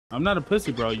I'm not a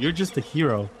pussy, bro. You're just a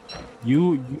hero.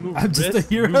 You I'm just a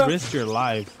hero. You risked your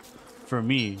life for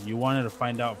me. You wanted to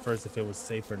find out first if it was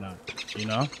safe or not. You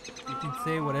know? You can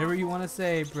say whatever you want to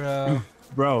say, bro.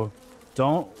 Bro,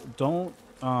 don't no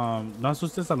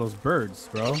asustes a los birds,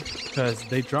 bro, because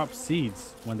they drop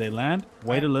seeds when they land.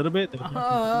 Wait a little bit,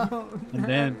 and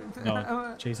then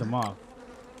chase them off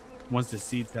once the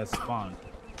seeds have spawned.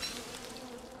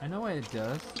 I know what it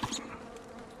does.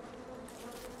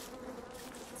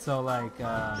 So like,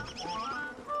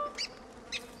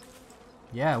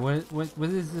 yeah. What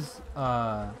is this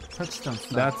touchstone stuff?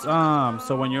 That's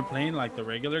so when you're playing like the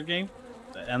regular game,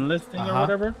 the endless thing or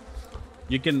whatever,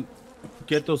 you can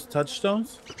get those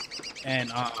touchstones,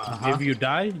 and if you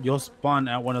die, you'll spawn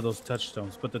at one of those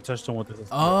touchstones. But the touchstone with this.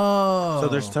 Oh. So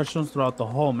there's touchstones throughout the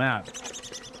whole map.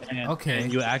 And,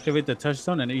 and you activate the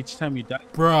touchstone, and each time you die,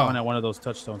 bro, you spawn at one of those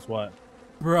touchstones. What?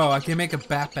 Bro, I can make a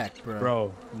backpack, bro.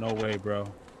 Bro, no way,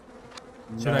 bro.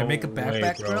 Should I make a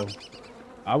backpack, bro?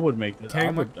 I would make this. I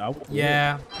would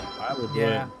yeah. I would do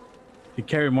it. You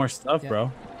carry more stuff,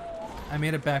 bro. I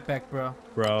made a backpack, bro.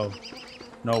 Bro,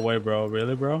 no way, bro.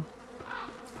 Really, bro?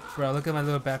 Bro, look at my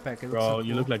little backpack. It looks so cool.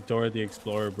 You look like Dora the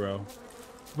Explorer, bro.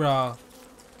 Bro.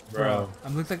 I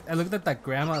looked at that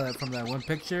grandma from that one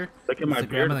picture. Look at my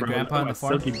beard, and the grandpa in the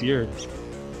farm. Silky beard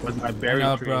with my berry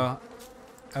tree. Bro.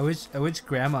 I wish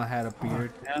grandma had a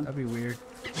beard. That'd be weird.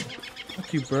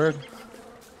 Fuck you, bird.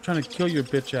 I'm trying to kill your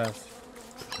bitch ass.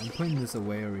 I'm putting this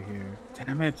away over here.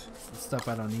 Damn it. Stuff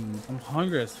I don't need. I'm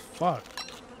hungry as fuck.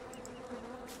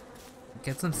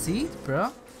 Get some seeds,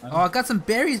 bro. Oh, I got some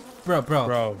berries,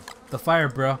 bro. The fire,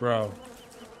 bro.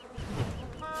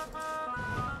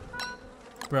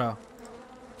 Bro.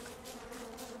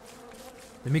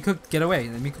 Let me cook. Get away.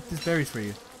 Let me cook these berries for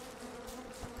you.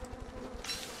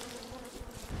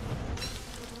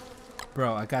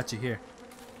 Bro, I got you here.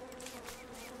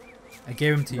 I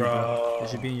gave them to you, bro. They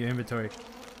should be in your inventory.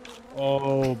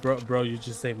 Oh, bro, you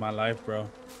just saved my life, bro.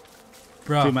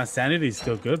 Bro. Dude, my sanity's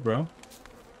still good, bro.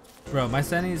 Bro, my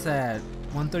sanity is at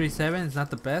 137. It's not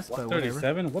the best, but whatever.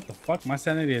 137? What the fuck? My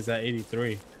sanity is at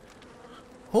 83.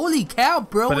 Holy cow,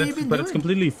 bro. What have you been doing? But it's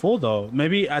completely full, though.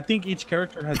 Maybe, I think each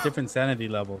character has different sanity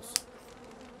levels.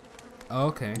 Oh,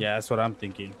 okay. Yeah, that's what I'm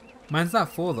thinking. Mine's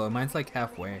not full, though. Mine's like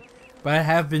halfway. But I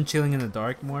have been chilling in the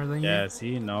dark more than you. Yeah,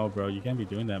 see? No, bro. You can't be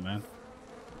doing that, man.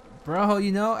 Bro,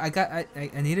 you know, I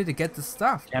needed to get the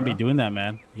stuff. Can't be doing that,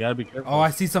 man. You gotta be careful. Oh, I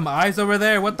see some eyes over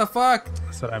there. What the fuck?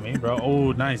 That's what I mean, bro.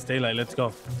 Oh, nice. Daylight. Let's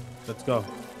go. Let's go.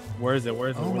 Where is it? Where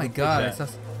is it? Oh my god.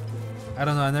 I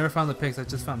don't know. I never found the pigs. I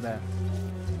just found that.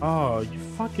 Oh, you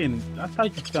fucking... I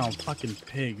thought you found fucking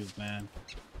pigs, man.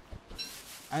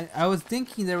 I was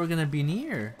thinking they were gonna be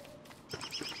near.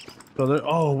 So they're...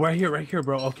 Oh, right here,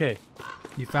 bro. Okay.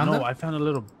 You found them? No, I found a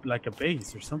little, like a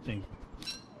base or something.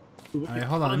 Alright,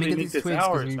 hold on. Let me get these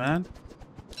twigs. Man.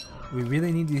 We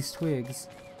really need these twigs.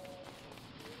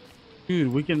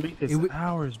 Dude, we can make this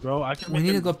hours, bro. We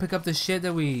need to go pick up the shit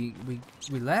that we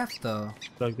left, though.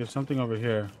 Like, there's something over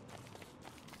here.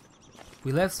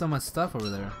 We left so much stuff over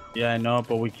there. Yeah, I know,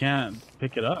 but we can't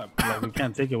pick it up. Like, we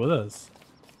can't take it with us.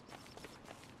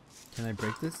 Can I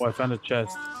break this? Oh, I found a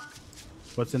chest.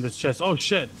 What's in this chest? Oh,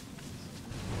 shit.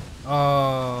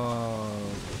 Oh.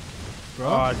 Bro?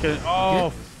 Oh, I couldn't.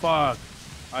 Oh, fuck.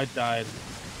 I died.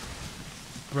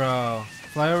 Bro.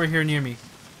 Fly over here near me.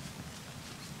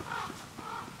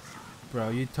 Bro,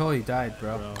 you totally died,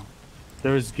 bro.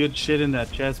 There's good shit in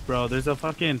that chest, bro. There's a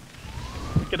fucking...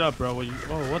 Pick it up, bro.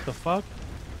 Oh, what the fuck?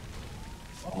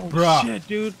 Oh, bro. Shit,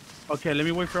 dude. Okay, let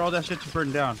me wait for all that shit to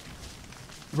burn down.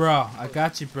 Bro, I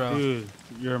got you, bro. Dude,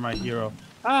 you're my hero.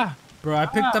 Ah! Bro, I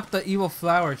picked up the evil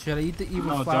flower. Should I eat the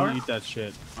evil flower? No, don't eat that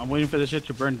shit. I'm waiting for the shit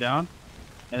to burn down.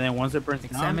 And then once it burns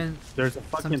down, there's a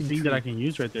fucking thing that I can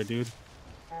use right there, dude.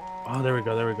 Oh, there we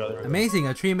go, there we go, there we go. Amazing,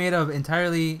 a tree made of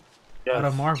entirely out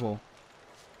of marble.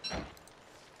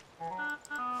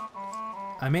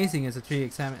 Amazing, it's a tree.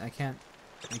 Examine. I can't.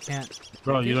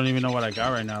 Bro, you don't even know what I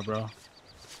got right now, bro.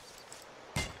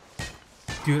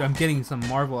 Dude, I'm getting some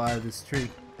marble out of this tree.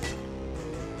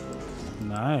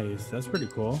 Nice, that's pretty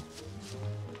cool.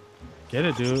 Get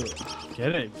it, dude. Get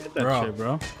it. Get that shit,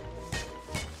 bro.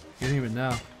 You don't even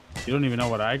know. You don't even know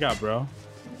what I got, bro.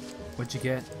 What'd you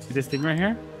get? See this thing right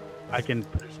here? I can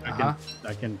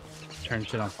turn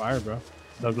shit on fire, bro.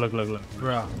 Look.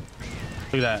 Bro.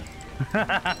 Look at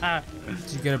that.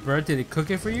 Did you get a bird? Did it cook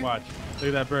it for you? Watch. Look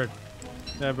at that bird.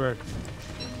 That bird.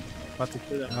 About to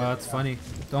kill that bird. Oh, that's funny.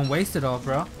 Don't waste it all,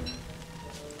 bro.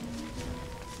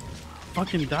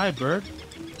 Fucking die, bird.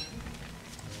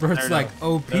 Bird's like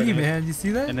OP, man. You see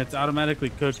that? And it's automatically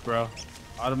cooked, bro.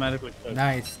 Automatically cooked.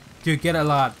 Nice. Dude, get a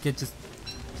lot. Just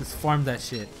Just farm that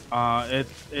shit.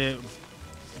 It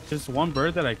just one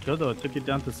bird that I killed though. It took it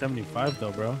down to 75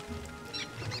 though, bro.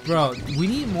 Bro, we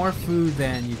need more food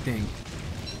than you think.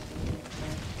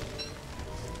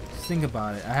 Just think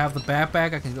about it. I have the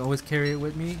backpack. I can always carry it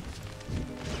with me.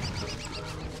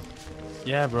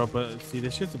 Yeah, bro. But see,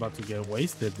 this shit's about to get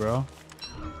wasted, bro.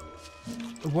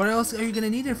 What else are you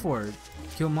gonna need it for?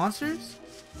 Kill monsters?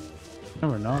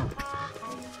 Never know.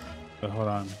 But hold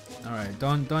on. All right,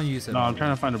 don't use it. No, I'm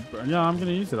trying to find a. Yeah, I'm gonna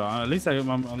use it. At least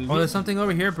Oh, there's something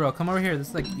over here, bro. Come over here. This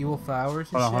is like evil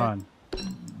flowers. And hold on.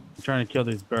 I'm trying to kill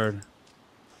this bird.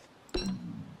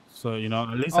 So you know,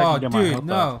 at least I can get my health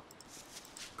up.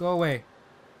 Go away.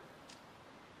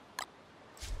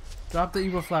 Drop the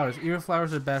evil flowers. Evil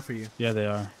flowers are bad for you. Yeah, they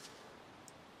are.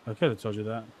 I could have told you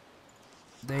that.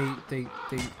 They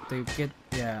get,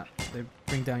 yeah, they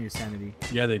bring down your sanity.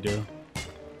 Yeah, they do.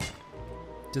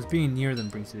 Just being near them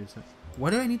brings you.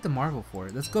 What do I need the marble for?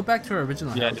 Let's go back to our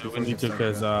original Yeah, house. dude, we need to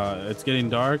because it's getting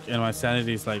dark and my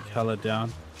sanity's like hella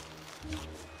down.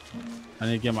 I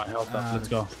need to get my health up. Let's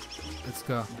go. Let's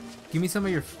go. Give me some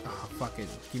of your. Oh, fuck it.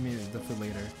 Give me the food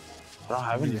later. I don't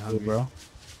have any food, bro.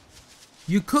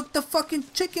 You cooked the fucking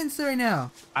chickens right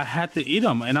now. I had to eat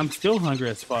them, and I'm still hungry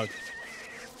as fuck.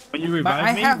 When you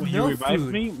revive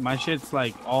me, my shit's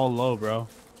like all low, bro.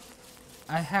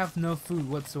 I have no food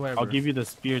whatsoever. I'll give you the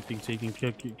spear thing so you can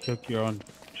cook your own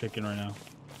chicken right now.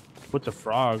 With the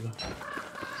frog.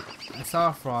 I saw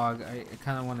a frog. I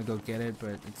kind of want to go get it,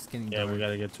 but it's getting dark. Yeah, we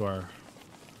gotta get to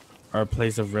our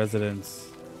place of residence.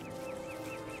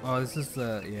 Oh, this is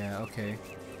the... Yeah, okay.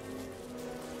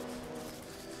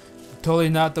 Totally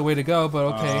not the way to go, but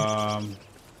okay.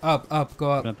 Up,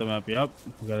 go up. Got the map. Yep,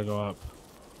 we gotta go up.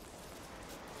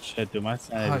 Shit, dude, my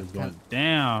sanity is going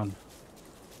down.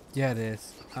 Yeah, it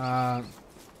is.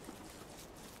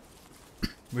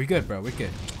 We're good, bro. We're good.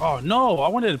 Oh no, I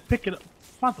wanted to pick it up,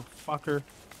 motherfucker.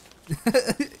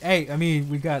 Hey, I mean,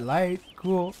 we got light.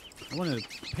 Cool. I wanted to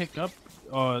pick up.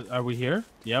 Are we here?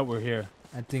 Yeah, we're here.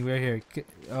 I think we're here.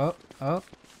 Oh.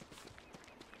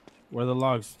 Where are the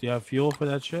logs? Do you have fuel for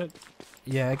that shit?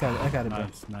 Yeah, I got it.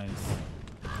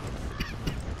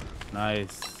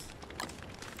 Nice.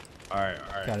 All right.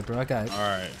 Got it, bro. I got it. All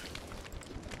right.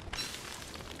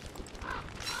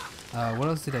 What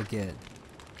else did I get?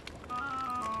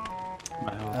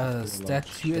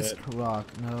 Statuesque rock.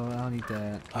 No, I don't need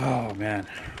that. Oh man.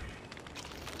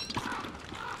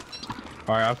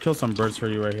 All right, I'll kill some birds for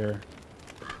you right here.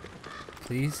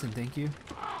 Please and thank you.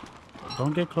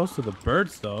 Don't get close to the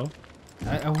birds though.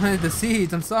 I wanted the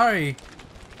seeds. I'm sorry.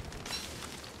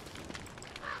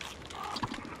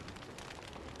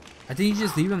 I think you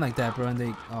just leave them like that, bro, and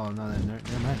they... Oh, no,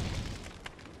 never mind.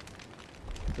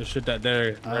 The shit that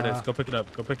there it is. Go pick it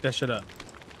up. Go pick that shit up.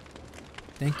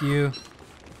 Thank you.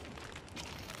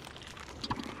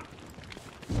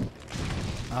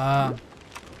 How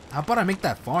about I make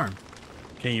that farm?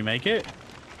 Can you make it?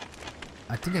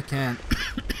 I think I can.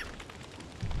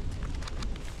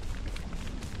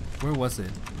 Where was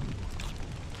it?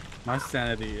 My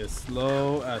sanity is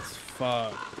slow as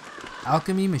fuck.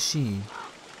 Alchemy machine.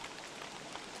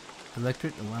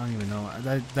 Electric? Oh, I don't even know.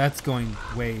 That's going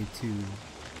way too...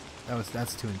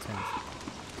 That's too intense.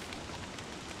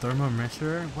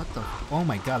 Thermometer? What the... Oh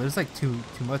my god, there's like too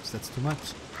much. That's too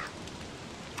much.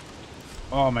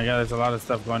 Oh my god, there's a lot of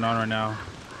stuff going on right now.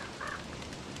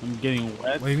 I'm getting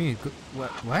wet. What do you mean?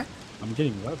 What? I'm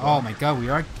getting wet, bro. Oh my god, we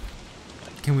are...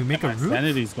 Can we make a roof? My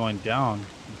sanity's going down.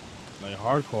 Like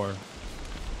hardcore.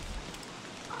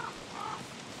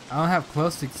 I don't have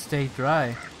clothes to stay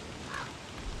dry.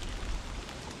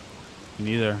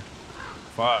 Neither.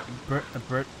 Fuck. A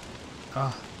bird.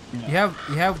 Oh. Yeah.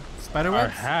 You have spider webs? Our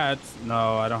hats?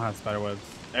 No, I don't have spider webs.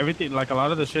 Everything, like a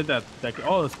lot of the shit that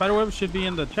oh, the spider webs should be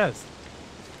in the chest.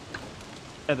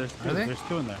 Yeah, there's two. There's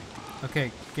two in there.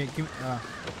 Okay, give me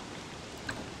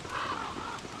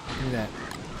that.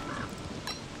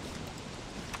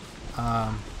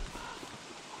 Oh,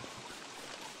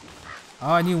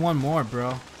 I need one more,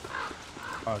 bro.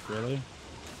 Fuck, really?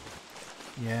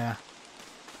 Yeah.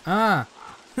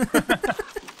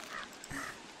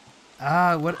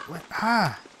 What?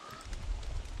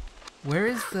 Where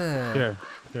is the...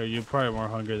 Here, you're probably more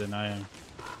hungry than I am.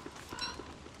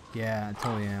 Yeah, I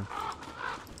totally am.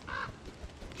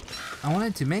 I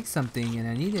wanted to make something and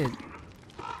I needed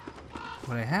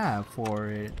what I have for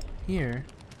it here.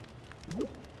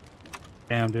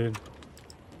 Damn, dude.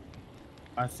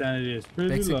 My sanity is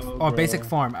pretty low, bro. Basic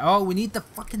farm. Oh, we need the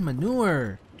fucking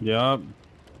manure. Yup.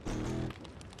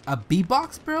 A bee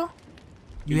box, bro?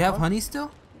 You have honey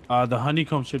still? The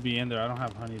honeycomb should be in there. I don't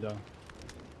have honey though.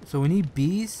 So we need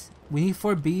bees We need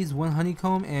 4 bees, 1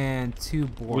 honeycomb, and 2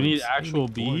 boards. We need actual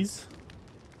bees?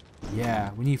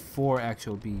 Yeah, we need 4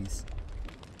 actual bees.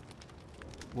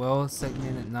 Well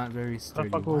segmented, not very sturdy.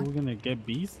 How the fuck are we gonna get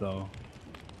bees though?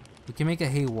 We can make a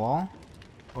hay wall.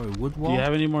 Or a wood wall. Do you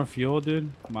have any more fuel,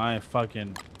 dude? My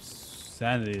fucking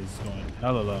sanity is going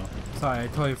hella low. Sorry, I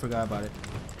totally forgot about it.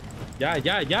 Yeah.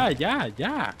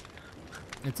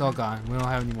 It's all gone. We don't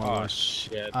have any more. Oh, wood.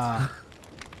 shit.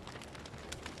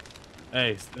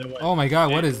 Hey, stay away. Oh my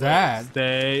god, what is that?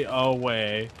 Stay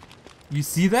away. You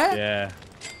see that? Yeah.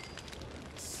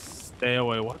 Stay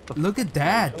away. What the Look at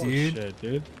that, oh, dude. Shit,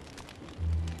 dude.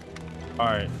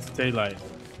 Alright, stay light.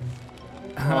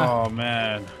 Oh,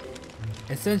 man.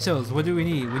 Essentials, what do we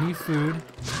need? We need food.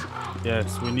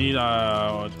 Yes, we need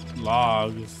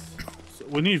logs.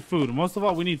 We need food. Most of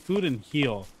all, we need food and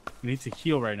heal. We need to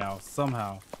heal right now,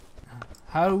 somehow.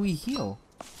 How do we heal?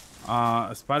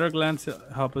 Spider glands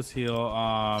help us heal.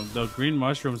 The green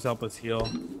mushrooms help us heal.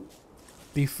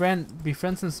 Befriend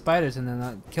some spiders and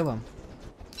then kill them.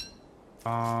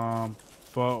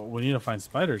 But we need to find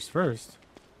spiders first.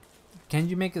 Can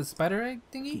you make a spider egg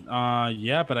thingy?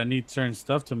 Yeah, but I need certain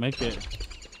stuff to make it.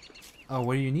 Oh,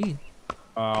 what do you need?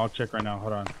 I'll check right now.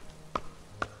 Hold on.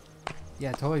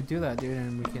 Yeah, totally do that, dude,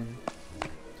 and we can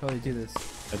totally do this.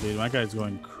 Yeah, dude, my guy's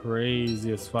going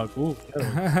crazy as fuck. Ooh.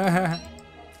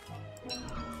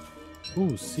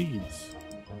 Ooh, seeds.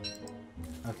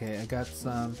 Okay, I got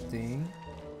something.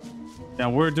 Yeah,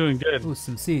 we're doing good. Ooh,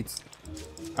 some seeds.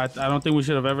 I don't think we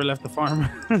should have ever left the farm.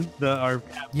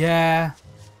 Yeah.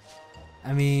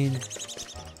 I mean,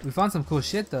 we found some cool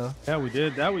shit though. Yeah, we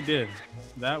did. That we did.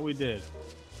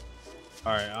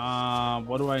 All right.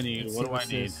 What do I need? What do I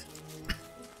need?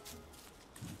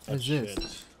 What's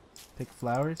this? Pick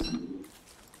flowers.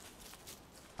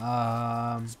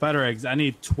 Spider eggs. I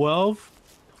need 12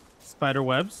 spider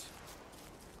webs.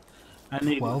 I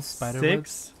need 12 spider 6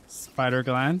 webs? spider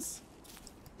glands.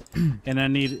 And I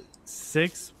need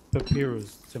 6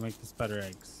 papyrus to make the spider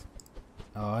eggs.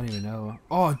 Oh, I don't even know.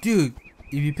 Oh, dude,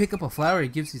 if you pick up a flower,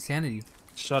 it gives you sanity.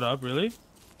 Shut up, really?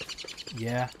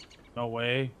 Yeah. No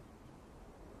way.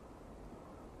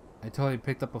 I totally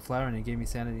picked up a flower and it gave me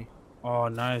sanity. Oh,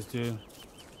 nice, dude.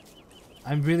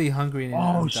 I'm really hungry and Oh,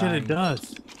 I'm shit, dying. it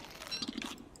does.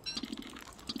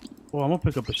 Oh, I'm gonna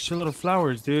pick up a shitload of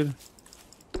flowers, dude.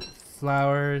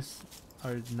 Flowers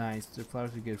are nice. The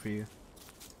flowers are good for you.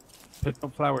 Pick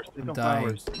up flowers. Pick I'm up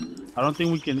dying. flowers. I don't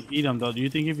think we can eat them, though. Do you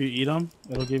think if you eat them,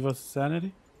 it'll give us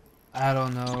sanity? I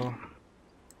don't know.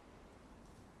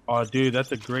 Oh, dude,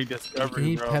 that's a great You discovery, can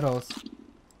eat bro. petals.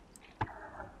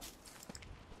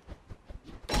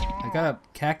 I got a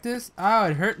cactus? Oh,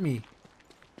 it hurt me.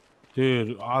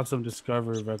 Dude, awesome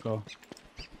discovery, VEKO.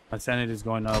 My sanity is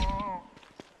going up.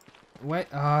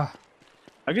 What? I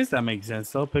guess that makes sense,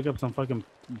 though. Pick up some fucking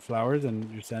flowers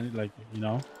and your sanity, like, you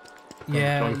know.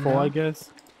 Yeah. Joyful, I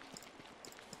guess.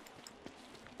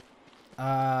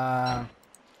 My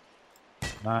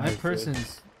Nice,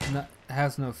 person's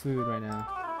has no food right now.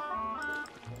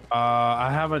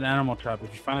 I have an animal trap.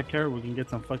 If you find a carrot, we can get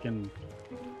some fucking.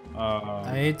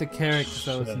 I ate the carrot because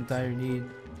I was in shit. dire need.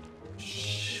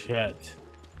 Shit.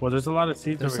 Well, there's a lot of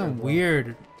seeds. There's over some here, bro.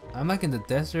 weird. I'm like in the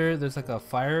desert. There's like a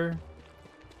fire.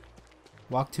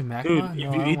 Walk to magma. Dude, No, if I you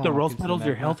don't eat wanna the walk rose into petals,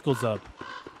 your magma. health goes up.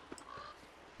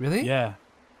 Really? Yeah.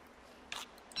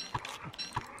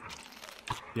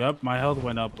 Yep, my health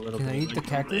went up a little Can bit. I eat the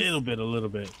cactus? A little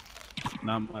bit.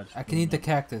 Not much. I can eat the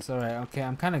cactus. All right. Okay,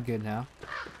 I'm kind of good now.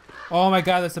 Oh my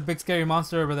god, that's a big scary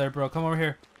monster over there, bro. Come over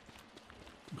here.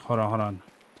 Hold on.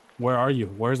 Where are you?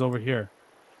 Where's over here?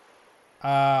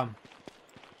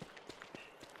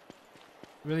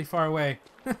 Really far away.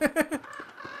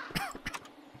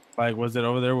 Like, was it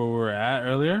over there where we were at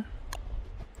earlier?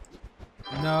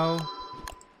 No.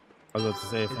 I was about to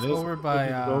say, if It's it is, over by,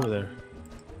 go over there.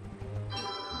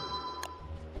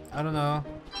 I don't know.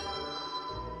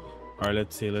 All right,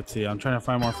 let's see. I'm trying to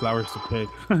find more flowers to pick.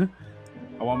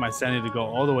 I want my sanity to go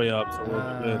all the way up, so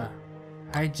we're good.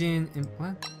 Hygiene in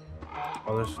what?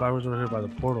 Oh, there's flowers over here by the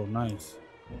portal. Nice.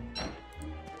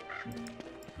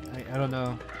 I don't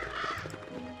know.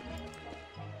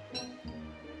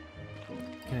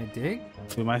 Can I dig?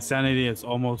 Dude, my sanity is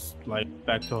almost like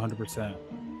back to 100%.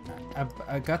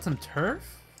 I got some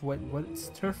turf. What's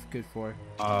turf good for?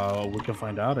 We can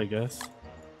find out, I guess.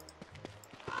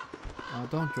 Oh,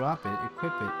 don't drop it.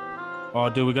 Equip it. Oh,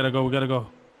 dude, we gotta go.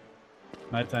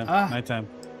 Nighttime. Nighttime.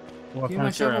 Oh, Give me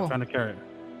my shovel. I found a carrot.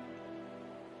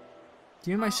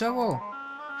 Give me my shovel.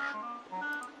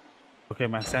 Okay,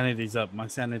 my sanity's up.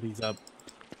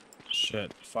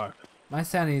 Shit, fuck. My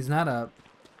sanity is not up.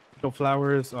 Go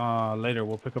flowers. Later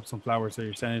we'll pick up some flowers so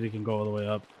your sanity can go all the way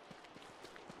up.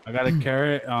 I got a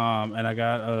carrot. And I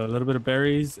got a little bit of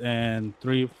berries and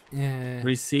three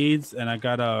seeds, and I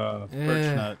got a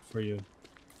birch nut for you.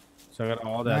 So I got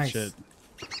all that shit.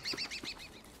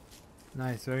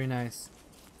 Nice, very nice.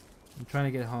 I'm trying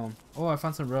to get home. Oh, I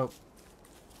found some rope.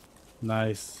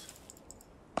 Nice.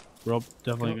 Rope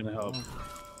definitely gonna help.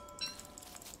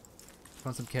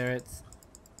 Found some carrots.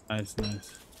 Nice,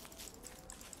 nice.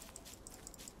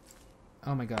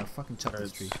 Oh my god, fucking chop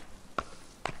this tree.